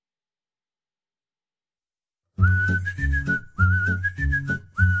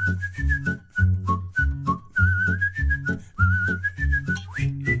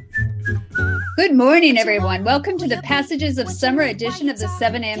morning, everyone. Welcome to the Passages of Summer edition of the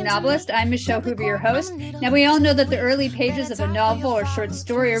 7 a.m. Novelist. I'm Michelle Hoover, your host. Now, we all know that the early pages of a novel or short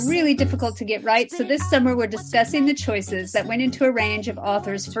story are really difficult to get right. So this summer, we're discussing the choices that went into a range of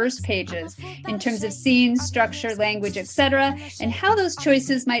authors' first pages in terms of scenes, structure, language, etc., and how those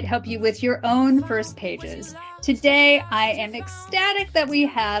choices might help you with your own first pages. Today, I am ecstatic that we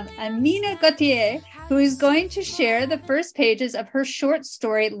have Amina Gautier, who is going to share the first pages of her short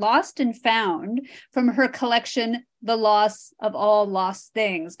story, Lost and Found, from her collection, The Loss of All Lost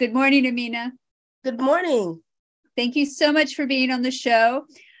Things. Good morning, Amina. Good morning. Thank you so much for being on the show.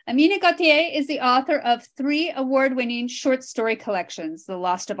 Amina Gautier is the author of 3 award-winning short story collections, The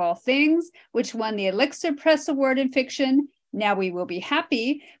Lost of All Things, which won the Elixir Press Award in Fiction, Now We Will Be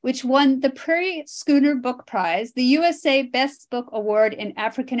Happy, which won the Prairie Schooner Book Prize, the USA Best Book Award in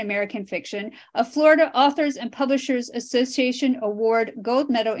African American Fiction, a Florida Authors and Publishers Association Award Gold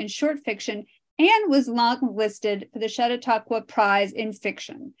Medal in Short Fiction, and was longlisted for the Chautauqua Prize in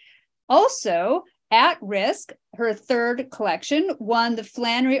Fiction. Also, At Risk, her third collection, won the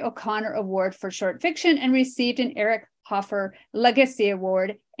Flannery O'Connor Award for Short Fiction and received an Eric Hoffer Legacy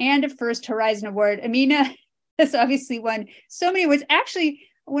Award and a First Horizon Award. Amina has obviously won so many awards. Actually,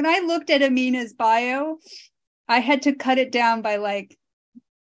 when I looked at Amina's bio, I had to cut it down by like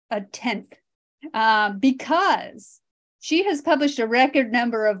a 10th because she has published a record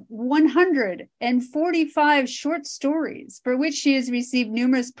number of 145 short stories for which she has received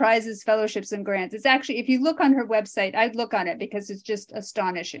numerous prizes, fellowships, and grants. It's actually, if you look on her website, I'd look on it because it's just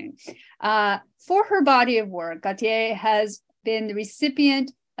astonishing. For her body of work, Gautier has been the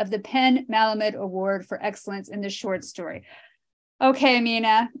recipient of the Penn Malamud Award for Excellence in the Short Story. Okay,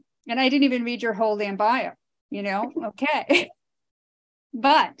 Amina, and I didn't even read your whole damn bio, okay.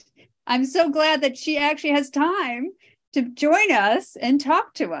 But I'm so glad that she actually has time to join us and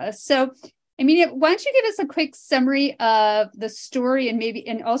talk to us. So, Amina, why don't you give us a quick summary of the story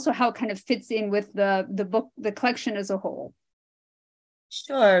and also how it kind of fits in with the book, the collection as a whole?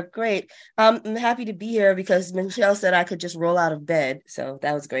 Sure, great. I'm happy to be here because Michelle said I could just roll out of bed, so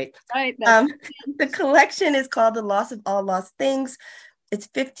that was great. Right. The collection is called The Loss of All Lost Things. It's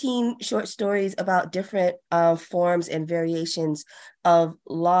 15 short stories about different forms and variations of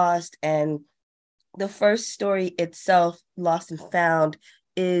lost. And the first story itself, Lost and Found,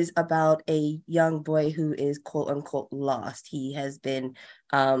 is about a young boy who is quote unquote lost. He has been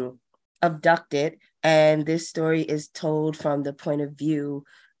abducted. And this story is told from the point of view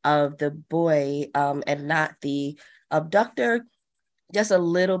of the boy and not the abductor. Just a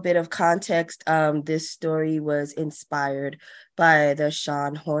little bit of context. This story was inspired by the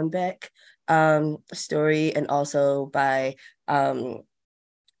Sean Hornbeck story and also by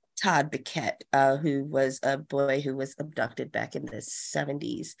Todd Beckett, who was a boy who was abducted back in the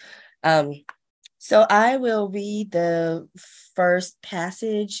 70s. So I will read the first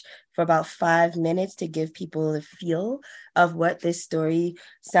passage for about 5 minutes to give people a feel of what this story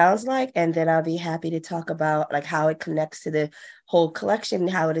sounds like. And then I'll be happy to talk about like how it connects to the whole collection,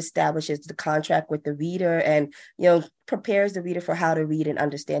 how it establishes the contract with the reader and, prepares the reader for how to read and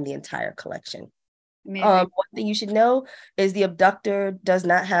understand the entire collection. One thing you should know is the abductor does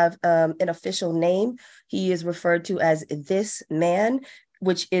not have an official name. He is referred to as this man,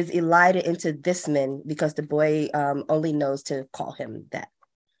 which is elided into this man because the boy only knows to call him that.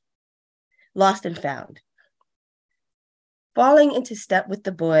 Lost and Found. Falling into step with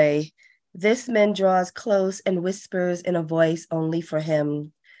the boy, this man draws close and whispers in a voice only for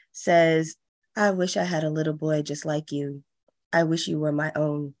him, says, "I wish I had a little boy just like you. I wish you were my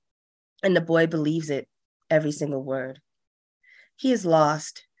own." And the boy believes it, every single word. He is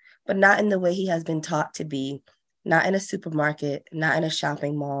lost, but not in the way he has been taught to be, not in a supermarket, not in a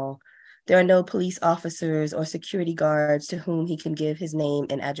shopping mall. There are no police officers or security guards to whom he can give his name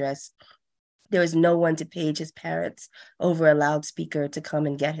and address. There is no one to page his parents over a loudspeaker to come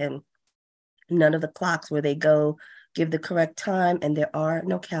and get him. None of the clocks where they go give the correct time, and there are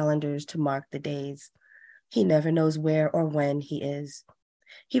no calendars to mark the days. He never knows where or when he is.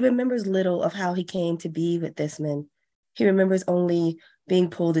 He remembers little of how he came to be with this man. He remembers only being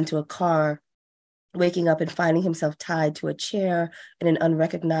pulled into a car, waking up and finding himself tied to a chair in an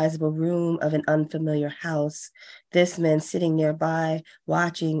unrecognizable room of an unfamiliar house. This man sitting nearby,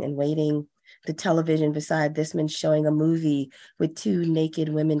 watching and waiting. The television beside this man showing a movie with 2 naked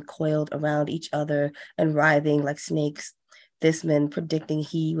women coiled around each other and writhing like snakes. This man predicting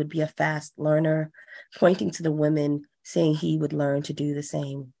he would be a fast learner, pointing to the women, saying he would learn to do the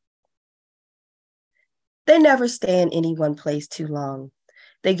same. They never stay in any one place too long.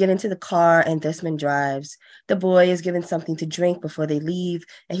 They get into the car and Desmond drives. The boy is given something to drink before they leave,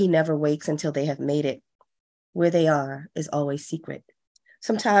 and he never wakes until they have made it. Where they are is always secret.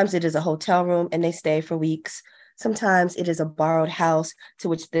 Sometimes it is a hotel room and they stay for weeks. Sometimes it is a borrowed house to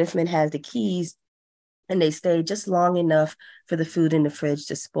which Desmond has the keys, and they stay just long enough for the food in the fridge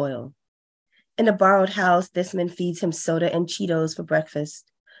to spoil. In a borrowed house, Desmond feeds him soda and Cheetos for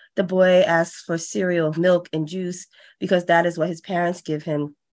breakfast. The boy asks for cereal, milk, and juice because that is what his parents give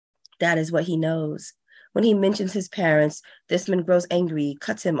him. That is what he knows. When he mentions his parents, Desmond grows angry,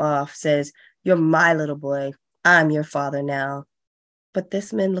 cuts him off, says, "You're my little boy. I'm your father now." But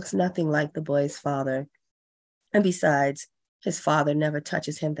Desmond looks nothing like the boy's father. And besides, his father never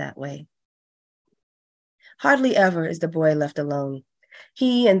touches him that way. Hardly ever is the boy left alone.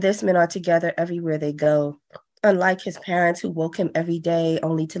 He and Desmond are together everywhere they go, unlike his parents who woke him every day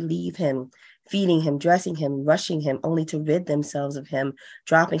only to leave him, feeding him, dressing him, rushing him only to rid themselves of him,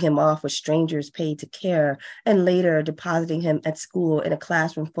 dropping him off with strangers paid to care, and later depositing him at school in a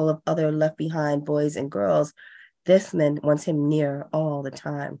classroom full of other left behind boys and girls. Desmond wants him near all the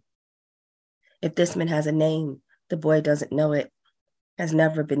time. If Desmond has a name, the boy doesn't know it, has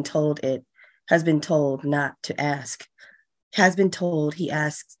never been told it, has been told not to ask, has been told he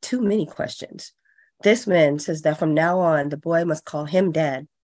asks too many questions. Desmond says that from now on, the boy must call him dad.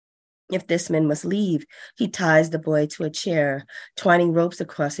 If Desmond must leave, he ties the boy to a chair, twining ropes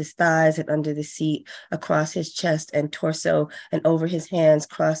across his thighs and under the seat, across his chest and torso, and over his hands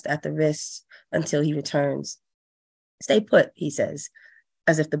crossed at the wrists until he returns. "Stay put," he says,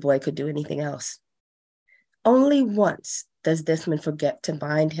 as if the boy could do anything else. Only once does Desmond forget to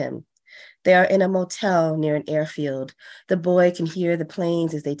bind him. They are in a motel near an airfield. The boy can hear the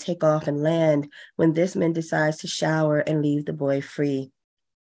planes as they take off and land when Desmond decides to shower and leave the boy free.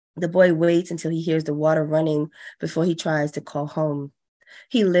 The boy waits until he hears the water running before he tries to call home.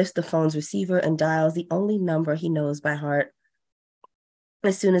 He lifts the phone's receiver and dials the only number he knows by heart.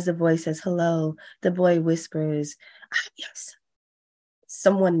 As soon as the boy says hello, the boy whispers, "Ah, yes."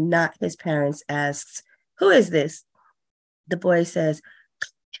 Someone not his parents asks, "Who is this?" The boy says,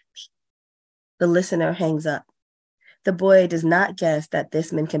 the listener hangs up. The boy does not guess that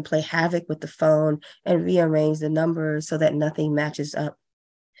Desmond can play havoc with the phone and rearrange the numbers so that nothing matches up.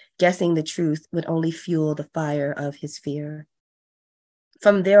 Guessing the truth would only fuel the fire of his fear.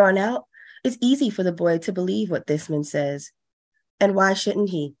 From there on out, it's easy for the boy to believe what Desmond says. And why shouldn't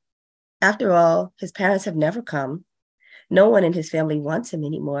he? After all, his parents have never come. No one in his family wants him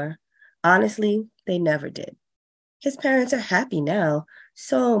anymore. Honestly, they never did. His parents are happy now,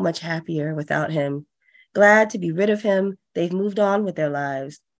 so much happier without him. Glad to be rid of him, they've moved on with their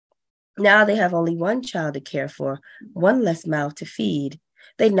lives. Now they have only one child to care for, one less mouth to feed.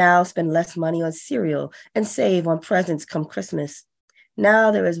 They now spend less money on cereal and save on presents come Christmas. Now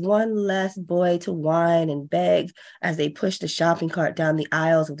there is one less boy to whine and beg as they push the shopping cart down the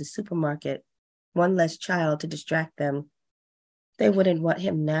aisles of the supermarket. One less child to distract them. They wouldn't want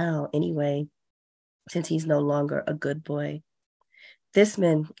him now anyway, since he's no longer a good boy.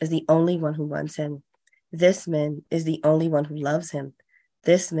 Desmond is the only one who wants him. Desmond is the only one who loves him.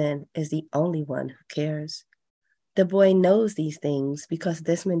 Desmond is the only one who cares. The boy knows these things because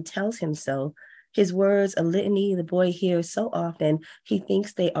Desmond tells him so. His words, a litany the boy hears so often, he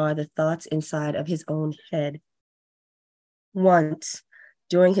thinks they are the thoughts inside of his own head. Once,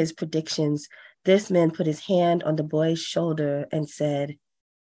 during his predictions, Desmond put his hand on the boy's shoulder and said,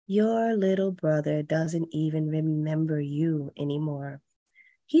 "Your little brother doesn't even remember you anymore.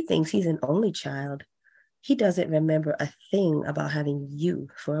 He thinks he's an only child. He doesn't remember a thing about having you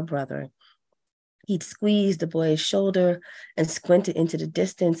for a brother." He'd squeezed the boy's shoulder and squinted into the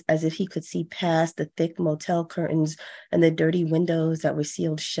distance as if he could see past the thick motel curtains and the dirty windows that were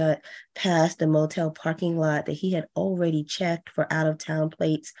sealed shut, past the motel parking lot that he had already checked for out-of-town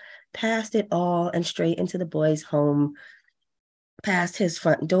plates, past it all and straight into the boy's home, past his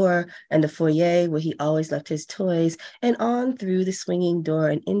front door and the foyer where he always left his toys, and on through the swinging door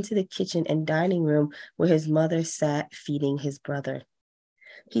and into the kitchen and dining room where his mother sat feeding his brother.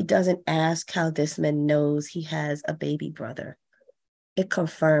 He doesn't ask how Desmond knows he has a baby brother. It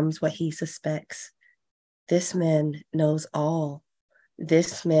confirms what he suspects. This man knows all.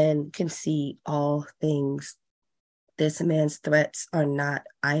 This man can see all things. This man's threats are not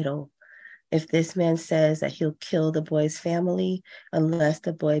idle. If this man says that he'll kill the boy's family unless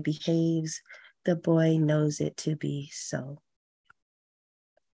the boy behaves, the boy knows it to be so.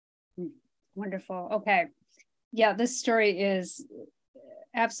 Wonderful. Okay. Yeah, this story is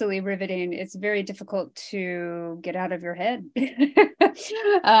absolutely riveting. It's very difficult to get out of your head.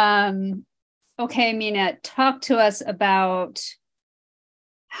 Okay, Amina, talk to us about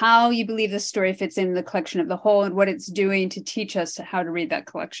how you believe the story fits in the collection of the whole and what it's doing to teach us how to read that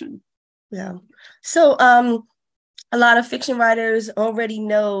collection. Yeah. So a lot of fiction writers already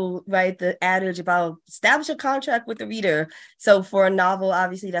know, right, the adage about establish a contract with the reader. So for a novel,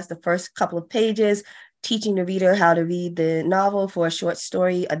 obviously, that's the first couple of pages, teaching the reader how to read the novel. For a short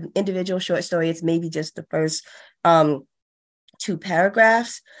story, an individual short story, it's maybe just the first 2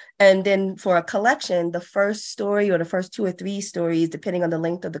 paragraphs. And then for a collection, the first story or the first 2 or 3 stories, depending on the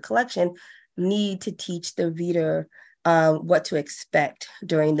length of the collection, need to teach the reader what to expect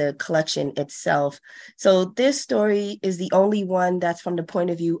during the collection itself. So this story is the only one that's from the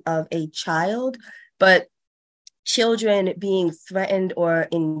point of view of a child, but children being threatened or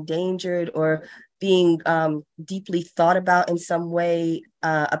endangered or being deeply thought about in some way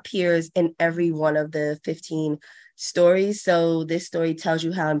appears in every one of the 15 stories. So this story tells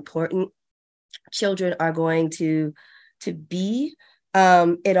you how important children are going to be.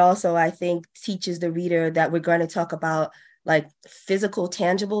 It also, I think, teaches the reader that we're going to talk about like physical,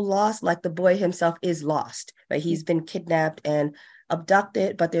 tangible loss, like the boy himself is lost, right? He's been kidnapped and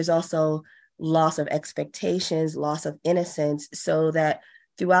abducted, but there's also loss of expectations, loss of innocence, so that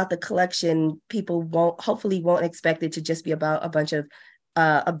throughout the collection, people hopefully won't expect it to just be about a bunch of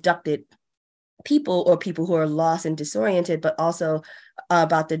abducted people or people who are lost and disoriented, but also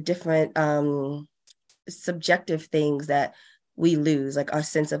about the different subjective things that we lose, like our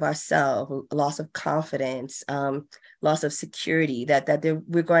sense of ourselves, loss of confidence, loss of security, that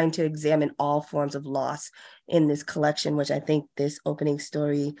we're going to examine all forms of loss in this collection, which I think this opening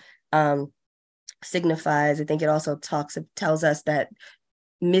story signifies. I think it also tells us that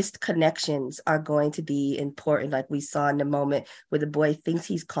missed connections are going to be important, like we saw in the moment where the boy thinks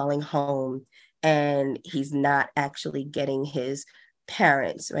he's calling home and he's not actually getting his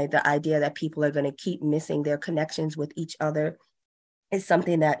parents, right? The idea that people are going to keep missing their connections with each other is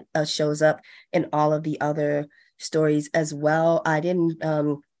something that shows up in all of the other stories as well. I didn't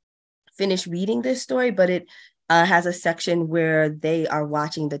finish reading this story, but it has a section where they are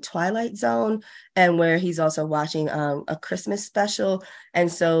watching The Twilight Zone and where he's also watching a Christmas special.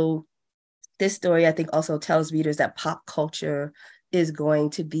 And so this story, I think, also tells readers that pop culture is going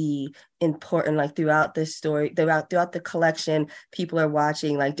to be important. Like throughout this story, throughout the collection, people are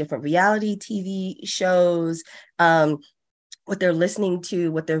watching like different reality TV shows, what they're listening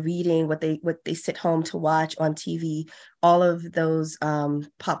to, what they're reading, what they sit home to watch on TV. All of those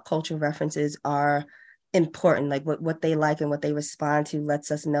pop culture references are important. Like what they like and what they respond to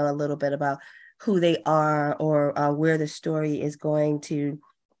lets us know a little bit about who they are or where the story is going to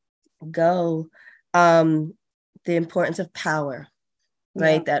go. The importance of power,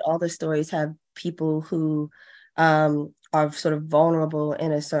 right? Yeah. That all the stories have people who are sort of vulnerable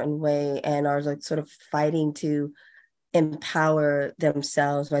in a certain way and are like sort of fighting to empower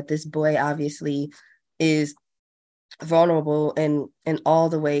themselves. Right? This boy obviously is vulnerable in all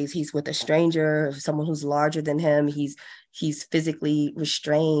the ways. He's with a stranger, someone who's larger than him. He's physically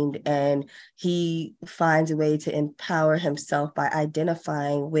restrained, and he finds a way to empower himself by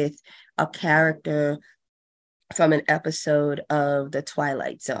identifying with a character from an episode of The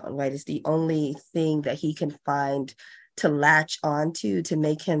Twilight Zone, right? It's the only thing that he can find to latch onto to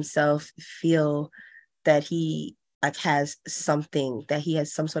make himself feel that he like has something, that he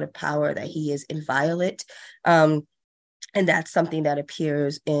has some sort of power, that he is inviolate. And that's something that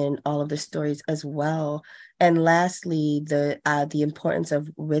appears in all of the stories as well. And lastly, the importance of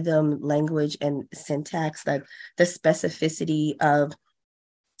rhythm, language, and syntax, like the specificity of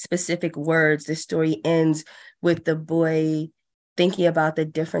specific words. The story ends with the boy thinking about the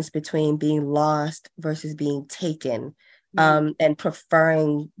difference between being lost versus being taken, and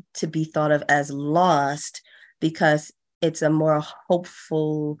preferring to be thought of as lost because it's a more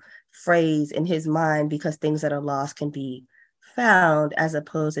hopeful phrase in his mind, because things that are lost can be found, as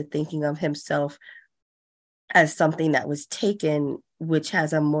opposed to thinking of himself as something that was taken, which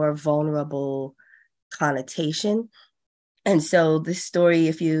has a more vulnerable connotation. And so this story,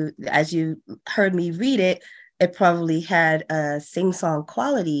 as you heard me read it, it probably had a sing-song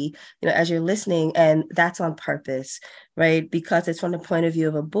quality, as you're listening, and that's on purpose, right? Because it's from the point of view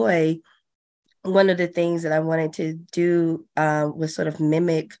of a boy. One of the things that I wanted to do was sort of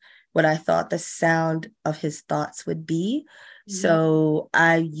mimic what I thought the sound of his thoughts would be. Mm-hmm. So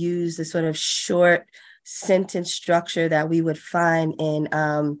I used the sort of short sentence structure that we would find in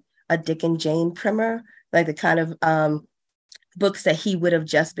a Dick and Jane primer, like the kind of books that he would have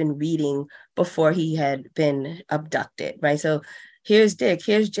just been reading before he had been abducted, right? So here's Dick,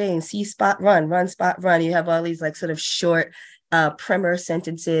 here's Jane, see spot run, run spot run. You have all these like sort of short primer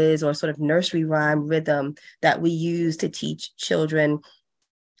sentences or sort of nursery rhyme rhythm that we use to teach children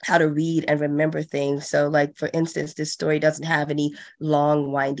how to read and remember things. So like, for instance, this story doesn't have any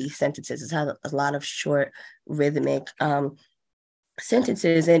long, windy sentences. It has a lot of short, rhythmic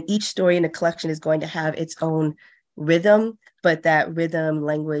sentences, and each story in the collection is going to have its own rhythm, but that rhythm,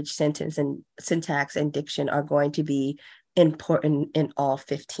 language, sentence, and syntax and diction are going to be important in all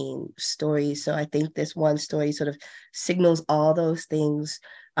 15 stories. So I think this one story sort of signals all those things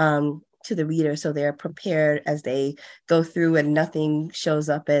to the reader, so they're prepared as they go through, and nothing shows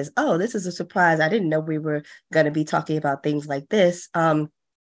up as, oh, this is a surprise. I didn't know we were going to be talking about things like this. And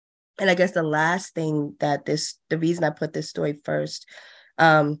I guess the last thing that the reason I put this story first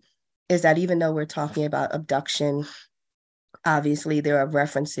is that even though we're talking about abduction, obviously there are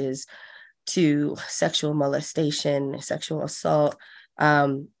references to sexual molestation, sexual assault.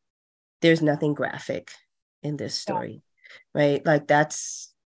 There's nothing graphic in this story, right? Like,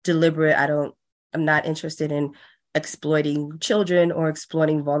 that's deliberate. I'm not interested in exploiting children or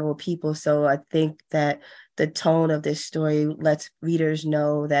exploiting vulnerable people. So I think that the tone of this story lets readers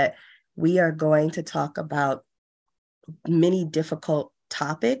know that we are going to talk about many difficult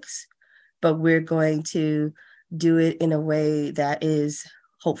topics, but we're going to do it in a way that is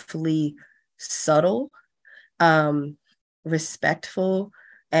hopefully subtle, respectful,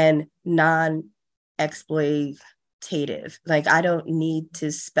 and non-exploitative. Like, I don't need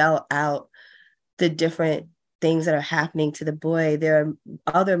to spell out the different things that are happening to the boy. There are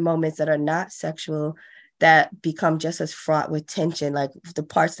other moments that are not sexual that become just as fraught with tension. Like the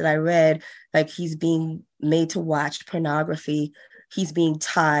parts that I read, like he's being made to watch pornography, he's being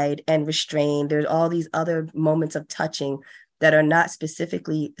tied and restrained. There's all these other moments of touching that are not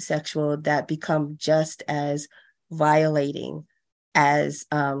specifically sexual that become just as violating as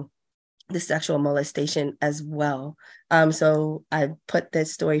the sexual molestation as well. So I put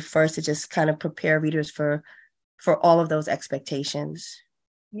this story first to just kind of prepare readers for all of those expectations.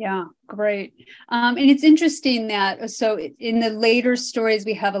 Yeah, great. And it's interesting that, so in the later stories,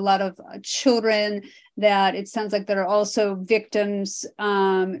 we have a lot of children that it sounds like that are also victims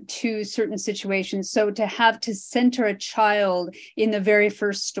to certain situations. So to center a child in the very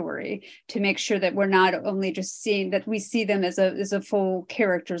first story, to make sure that we're not only just seeing, that we see them as a full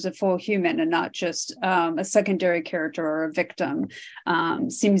character, as a full human, and not just a secondary character or a victim,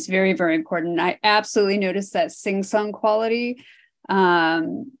 seems very, very important. I absolutely noticed that sing-song quality.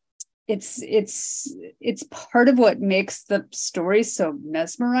 It's part of what makes the story so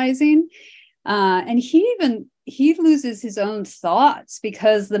mesmerizing. And he loses his own thoughts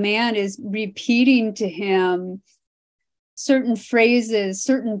because the man is repeating to him certain phrases,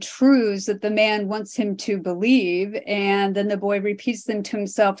 certain truths that the man wants him to believe, and then the boy repeats them to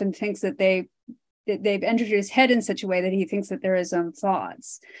himself and thinks that they've entered his head in such a way that he thinks that they're his own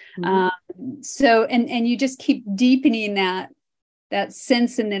thoughts. So you just keep deepening that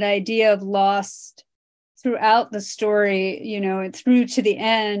sense and that idea of lost throughout the story, and through to the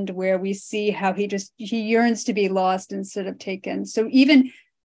end, where we see how he yearns to be lost instead of taken. So even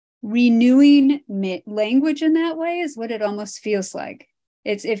renewing language in that way is what it almost feels like.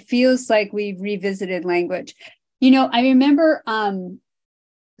 It feels like we've revisited language. I remember,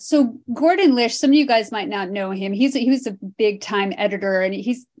 so Gordon Lish, some of you guys might not know him. He was a big time editor, and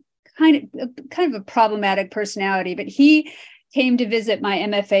he's kind of a problematic personality, but he came to visit my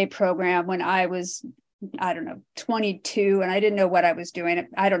MFA program when I was, 22, and I didn't know what I was doing.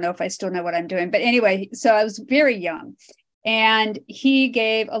 I don't know if I still know what I'm doing, but anyway, so I was very young, and he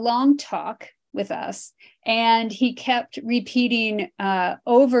gave a long talk with us, and he kept repeating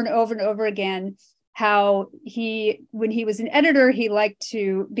over and over and over again how when he was an editor, he liked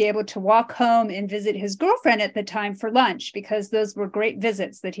to be able to walk home and visit his girlfriend at the time for lunch, because those were great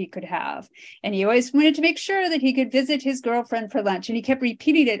visits that he could have. And he always wanted to make sure that he could visit his girlfriend for lunch. And he kept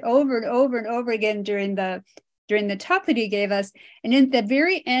repeating it over and over and over again during the talk that he gave us. And in the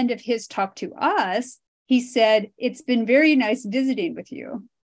very end of his talk to us, he said, "It's been very nice visiting with you."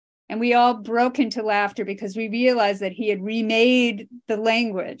 And we all broke into laughter because we realized that he had remade the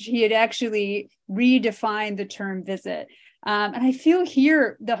language. He had actually redefined the term visit. And I feel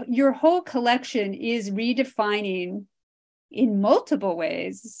here, your whole collection is redefining in multiple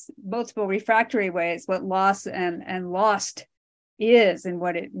ways, multiple refractory ways, what loss and lost is and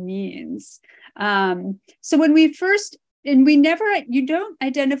what it means. So when we first, and you don't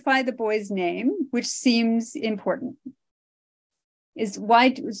identify the boy's name, which seems important.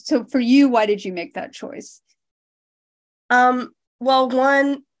 So for you, why did you make that choice? Well,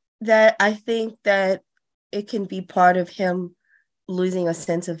 one, that I think that it can be part of him losing a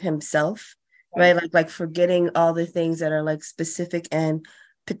sense of himself, right? Like forgetting all the things that are like specific and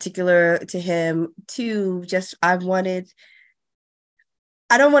particular to him. Two, just I wanted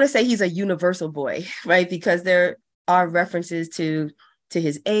I don't want to say he's a universal boy, right? Because there are references to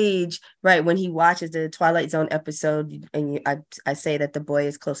his age, right? When he watches the Twilight Zone episode, and I say that the boy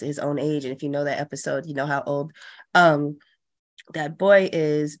is close to his own age, and if you know that episode, you know how old that boy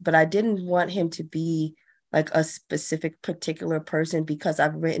is. But I didn't want him to be like a specific particular person, because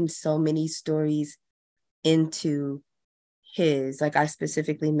I've written so many stories into his, like I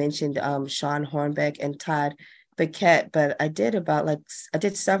specifically mentioned Sean Hornbeck and Todd Beckett, but I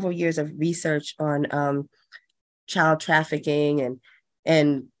did several years of research on child trafficking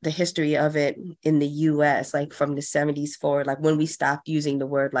and the history of it in the US, like from the 70s forward, like when we stopped using the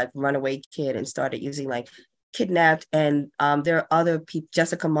word like runaway kid and started using like kidnapped. And there are other people,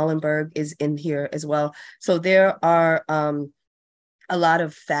 Jessica Mullenberg is in here as well. So there are a lot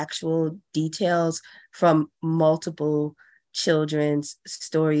of factual details from multiple children's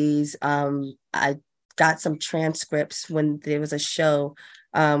stories. I got some transcripts when there was a show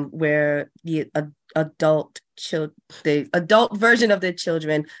where the adult version of the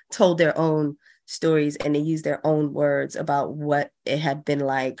children told their own stories, and they used their own words about what it had been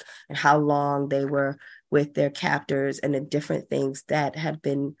like and how long they were with their captors and the different things that had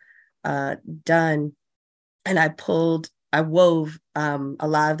been done. And I wove a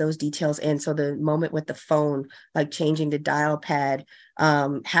lot of those details in. So the moment with the phone, like changing the dial pad,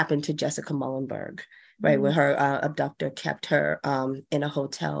 happened to Jessica Mullenberg, right? Where her abductor kept her in a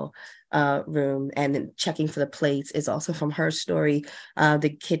hotel room, and then checking for the plates is also from her story.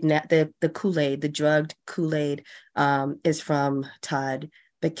 The Kool-Aid, the drugged Kool-Aid, is from Todd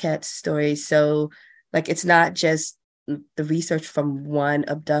Beckett's story. So like, it's not just the research from one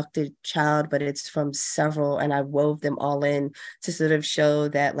abducted child, but it's from several, and I wove them all in to sort of show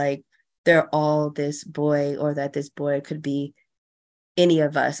that like they're all this boy, or that this boy could be any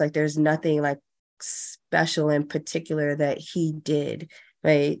of us. Like, there's nothing like special in particular that he did,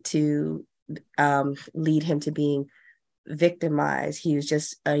 right, to lead him to being victimized. He was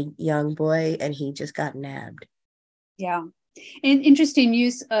just a young boy, and he just got nabbed. Yeah. An interesting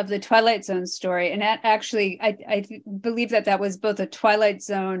use of the Twilight Zone story. And that actually, I believe that was both a Twilight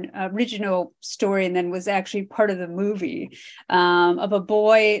Zone original story, and then was actually part of the movie, of a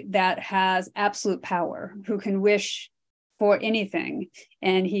boy that has absolute power, who can wish for anything.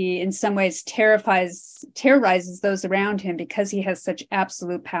 And he, in some ways, terrorizes those around him because he has such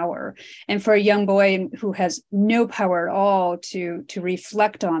absolute power. And for a young boy who has no power at all to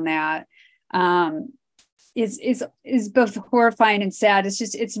reflect on that, is both horrifying and sad.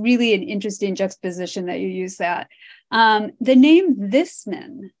 It's really an interesting juxtaposition that you use that. The name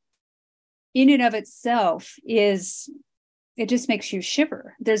Thisman in and of itself it just makes you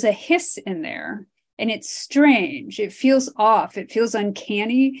shiver. There's a hiss in there, and it's strange. It feels off. It feels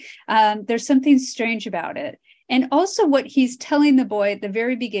uncanny. There's something strange about it. And also what he's telling the boy at the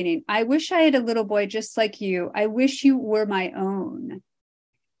very beginning, I wish I had a little boy just like you. I wish you were my own.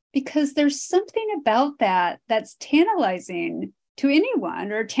 Because there's something about that that's tantalizing to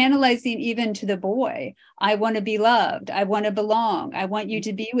anyone, or tantalizing even to the boy. I want to be loved. I want to belong. I want you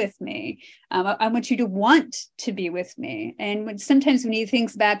to be with me. I want you to want to be with me. And sometimes when he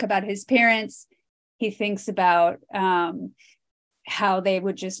thinks back about his parents, he thinks about how they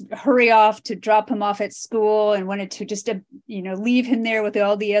would just hurry off to drop him off at school, and wanted to just leave him there with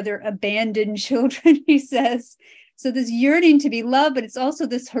all the other abandoned children, he says. So this yearning to be loved, but it's also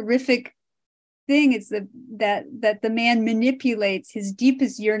this horrific thing. It's that the man manipulates his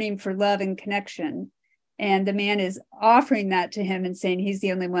deepest yearning for love and connection. And the man is offering that to him and saying he's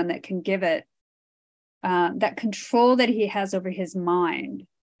the only one that can give it. That control that he has over his mind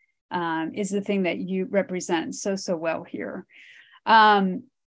is the thing that you represent so well here. And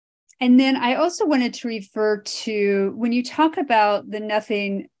then I also wanted to refer to, when you talk about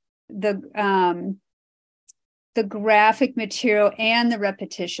the graphic material and the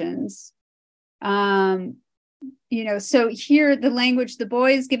repetitions. So here the language, the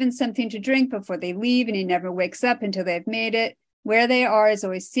boy is given something to drink before they leave, and he never wakes up until they've made it. Where they are is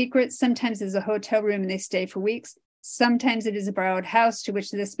always secret. Sometimes there's a hotel room and they stay for weeks. Sometimes it is a borrowed house to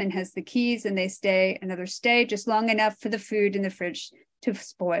which this man has the keys, and they stay just long enough for the food in the fridge to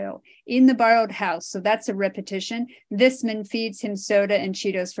spoil. In the borrowed house, so that's a repetition, this man feeds him soda and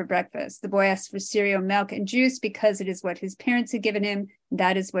Cheetos for breakfast. The boy asks for cereal, milk, and juice because it is what his parents had given him.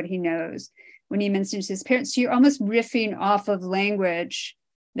 That is what he knows. When he mentions his parents, so you're almost riffing off of language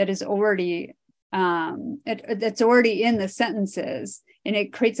that is already that's already in the sentences, and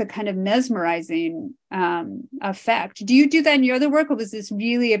it creates a kind of mesmerizing effect. Do you do that in your other work, or was this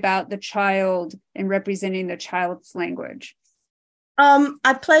really about the child and representing the child's language?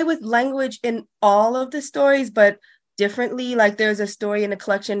 I play with language in all of the stories, but differently. Like there's a story in the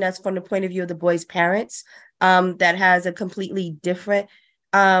collection that's from the point of view of the boy's parents, that has a completely different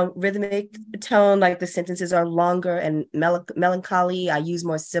rhythmic tone. Like the sentences are longer and melancholy. I use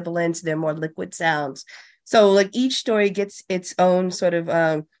more sibilants, they're more liquid sounds. So like each story gets its own sort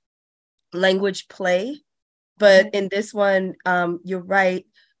of language play. But in this one, you're right.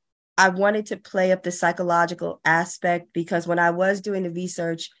 I wanted to play up the psychological aspect because when I was doing the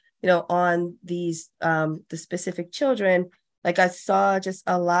research, on these the specific children, like I saw just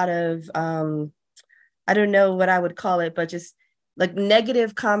a lot of I don't know what I would call it, but just like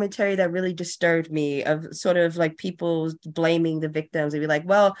negative commentary that really disturbed me, of sort of like people blaming the victims and be like,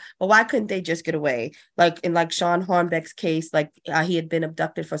 well, why couldn't they just get away? Like in like Sean Hornbeck's case, like he had been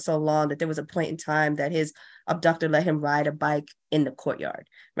abducted for so long that there was a point in time that his abductor let him ride a bike in the courtyard,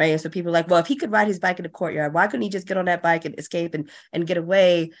 right? And so people are like, well, if he could ride his bike in the courtyard, why couldn't he just get on that bike and escape and get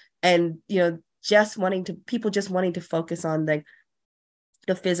away? And just wanting to focus on like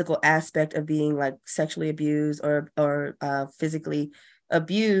the physical aspect of being like sexually abused or physically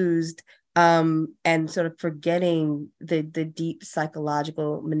abused, and sort of forgetting the deep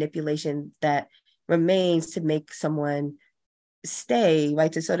psychological manipulation that remains to make someone stay,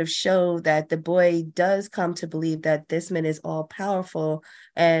 right? To sort of show that the boy does come to believe that this man is all powerful.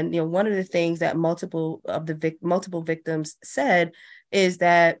 And one of the things that multiple victims said is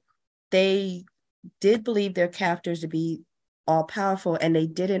that they did believe their captors to be all powerful, and they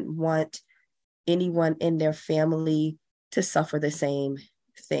didn't want anyone in their family to suffer the same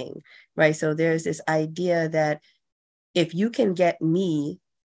thing, right? So there's this idea that if you can get me,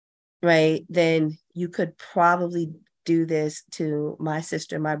 right, then you could probably do this to my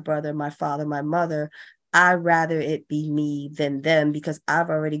sister, my brother, my father, my mother. I'd rather it be me than them because I've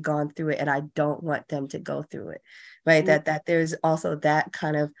already gone through it and I don't want them to go through it, right? Mm-hmm. That there's also that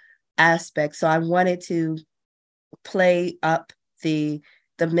kind of aspect. So I wanted to play up the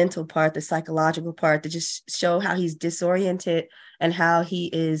mental part, the psychological part, to just show how he's disoriented and how he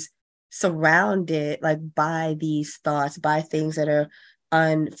is surrounded like by these thoughts, by things that are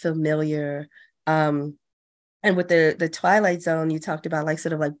unfamiliar. And with the Twilight Zone, you talked about like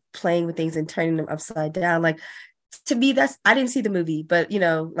sort of like playing with things and turning them upside down. Like to me, I didn't see the movie, but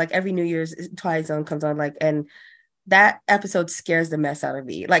like every New Year's Twilight Zone comes on, like, and that episode scares the mess out of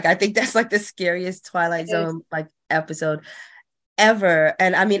me. Like I think that's like the scariest Twilight Zone like episode ever.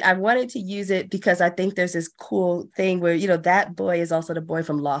 And I mean, I wanted to use it because I think there's this cool thing where that boy is also the boy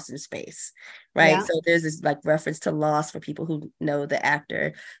from Lost in Space, right? Yeah. So there's this like reference to Lost for people who know the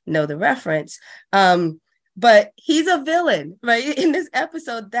actor, know the reference. But he's a villain, right? In this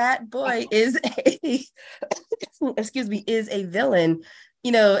episode, that boy is is a villain,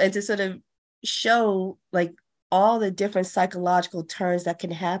 and to sort of show like all the different psychological turns that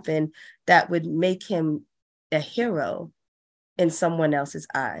can happen that would make him a hero in someone else's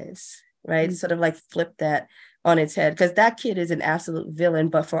eyes, right? Mm-hmm. Sort of like flip that on its head, because that kid is an absolute villain,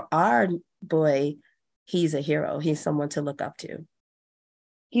 but for our boy, he's a hero. He's someone to look up to.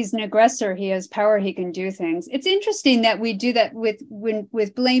 He's an aggressor. He has power. He can do things. It's interesting that we do that with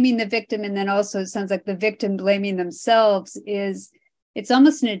blaming the victim, and then also it sounds like the victim blaming themselves. It's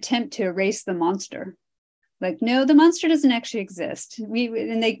almost an attempt to erase the monster. Like, no, the monster doesn't actually exist.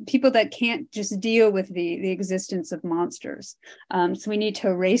 People that can't just deal with the existence of monsters. So we need to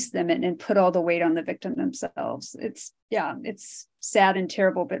erase them and put all the weight on the victim themselves. It's sad and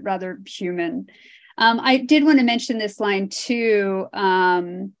terrible, but rather human. I did want to mention this line too.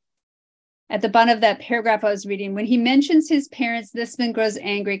 At the bottom of that paragraph I was reading, when he mentions his parents, this man grows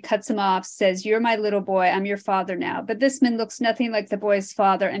angry, cuts him off, says, "You're my little boy. I'm your father now." But this man looks nothing like the boy's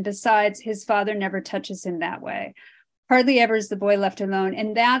father. And besides, his father never touches him that way. Hardly ever is the boy left alone.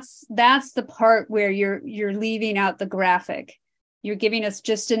 And that's the part where you're leaving out the graphic. You're giving us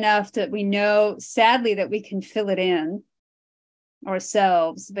just enough that we know, sadly, that we can fill it in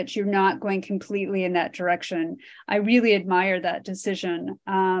ourselves, but you're not going completely in that direction. I really admire that decision.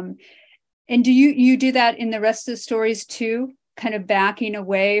 And do you do that in the rest of the stories too? Kind of backing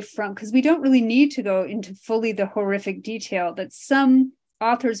away from, because we don't really need to go into fully the horrific detail that some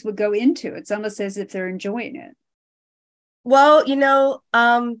authors would go into. It's almost as if they're enjoying it. Well,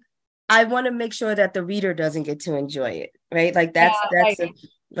 I want to make sure that the reader doesn't get to enjoy it, right? Like there's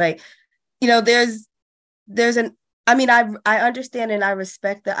an, I mean, I understand and I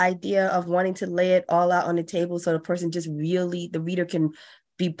respect the idea of wanting to lay it all out on the table so the reader can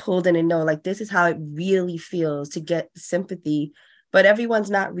be pulled in and know, like, this is how it really feels to get sympathy. But everyone's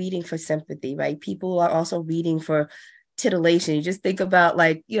not reading for sympathy, right? People are also reading for titillation. You just think about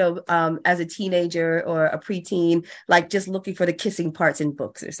like, as a teenager or a preteen, like just looking for the kissing parts in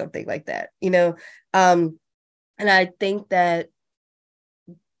books or something like that, And I think that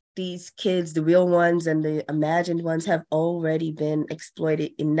these kids, the real ones and the imagined ones, have already been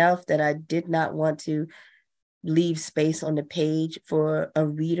exploited enough that I did not want to leave space on the page for a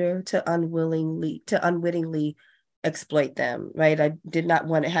reader to unwittingly exploit them, right? I did not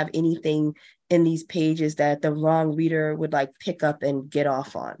want to have anything in these pages that the wrong reader would like pick up and get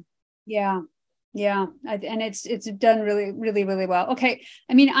off on. Yeah. Yeah. And it's done really, really, really well. Okay.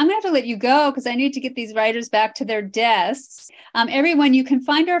 I mean, I'm going to have to let you go because I need to get these writers back to their desks. Everyone, you can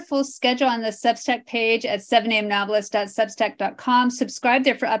find our full schedule on the Substack page at 7amnovelist.substack.com. Subscribe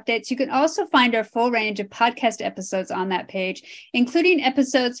there for updates. You can also find our full range of podcast episodes on that page, including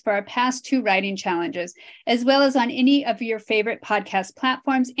episodes for our past 2 writing challenges, as well as on any of your favorite podcast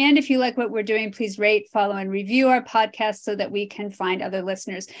platforms. And if you like what we're doing, please rate, follow, and review our podcast so that we can find other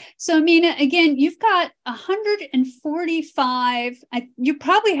listeners. So, Amina, again, you've got 145, you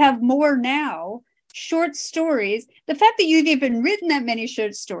probably have more now, short stories. The fact that you've even written that many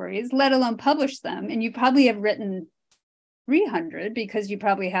short stories, let alone published them, and you probably have written 300 because you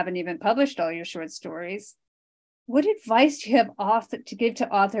probably haven't even published all your short stories. What advice do you have to give to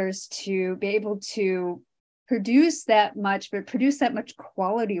authors to be able to produce that much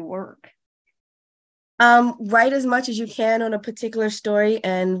quality work? Write as much as you can on a particular story,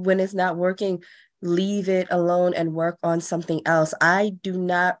 and when it's not working, leave it alone and work on something else. I do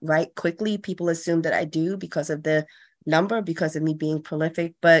not write quickly. People assume that I do because of the number, because of me being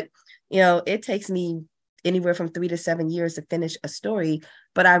prolific, but it takes me anywhere from 3 to 7 years to finish a story,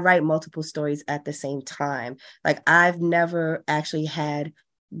 but I write multiple stories at the same time. Like, I've never actually had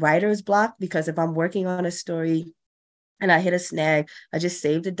writer's block, because if I'm working on a story and I hit a snag, I just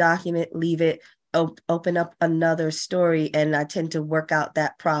save the document, leave it, open up another story, and I tend to work out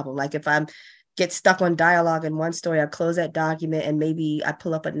that problem. Like, if I get stuck on dialogue in one story, I close that document and maybe I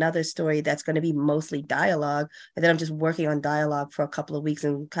pull up another story that's going to be mostly dialogue, and then I'm just working on dialogue for a couple of weeks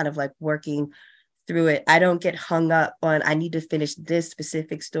and kind of like working through it. I don't get hung up on, I need to finish this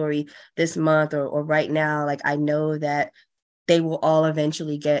specific story this month or right now. Like, I know that they will all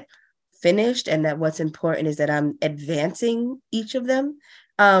eventually get finished, and that what's important is that I'm advancing each of them.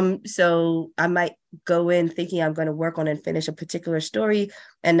 So I might go in thinking I'm going to work on and finish a particular story,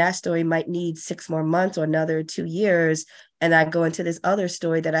 and that story might need 6 more months or another 2 years. And I go into this other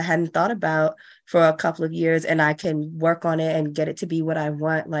story that I hadn't thought about for a couple of years, and I can work on it and get it to be what I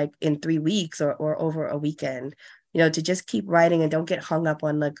want, like in 3 weeks or over a weekend, to just keep writing and don't get hung up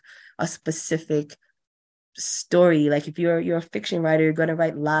on like a specific story. Like, if you're a fiction writer, you're going to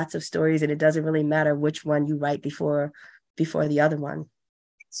write lots of stories, and it doesn't really matter which one you write before the other one.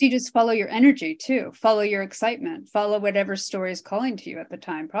 So you just follow your energy too, follow your excitement, follow whatever story is calling to you at the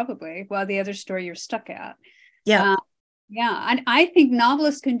time, probably, while the other story you're stuck at. Yeah. Yeah. And I think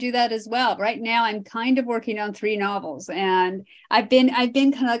novelists can do that as well. Right now, I'm kind of working on 3 novels, and I've been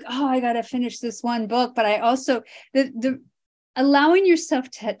kind of like, oh, I got to finish this one book. But I also, the allowing yourself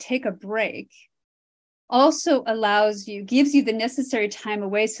to take a break also gives you the necessary time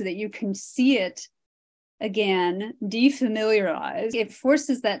away so that you can see it again, defamiliarize. It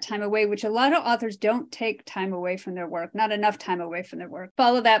forces that time away, which a lot of authors don't take time away from their work, not enough time away from their work.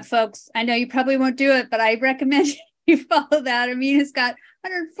 Follow that, folks. I know you probably won't do it, but I recommend you follow that. Amina's got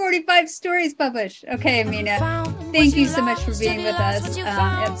 145 stories published. Okay, Amina, thank you so much for being with us.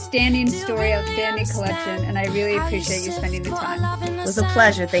 Outstanding story, outstanding collection, and I really appreciate you spending the time. It was a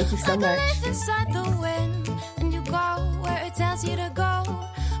pleasure. Thank you so much.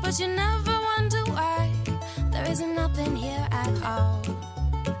 But you never wonder why there isn't nothing here at all.